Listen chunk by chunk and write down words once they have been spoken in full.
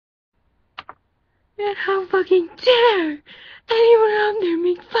And how fucking dare anyone out there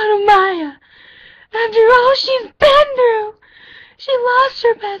make fun of Maya after all she's been through? She lost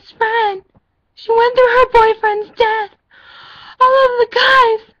her best friend. She went through her boyfriend's death. All of the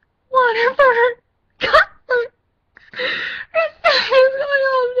guys want her for her college. Her sister's going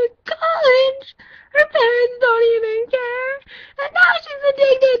home to college. Her parents don't even care. And now she's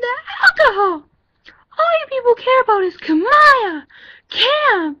addicted to alcohol. All you people care about is Kamaya.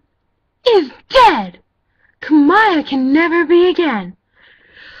 Cam is dead. Kamaya can never be again.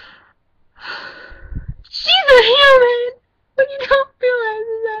 She's a human. What you don't realize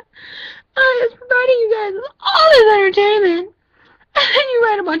is that I was providing you guys with all this entertainment, and then you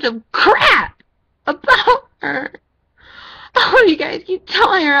write a bunch of crap about her. Oh, you guys keep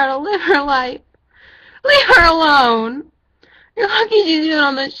telling her how to live her life. Leave her alone. You're lucky she's even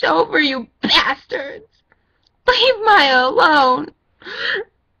on the show for you bastards. Leave Maya alone.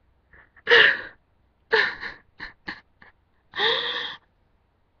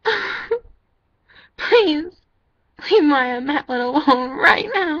 Please, leave Maya and Matlin alone right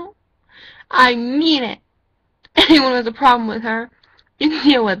now. I mean it. Anyone who has a problem with her, you can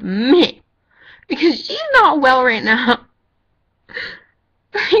deal with me. Because she's not well right now.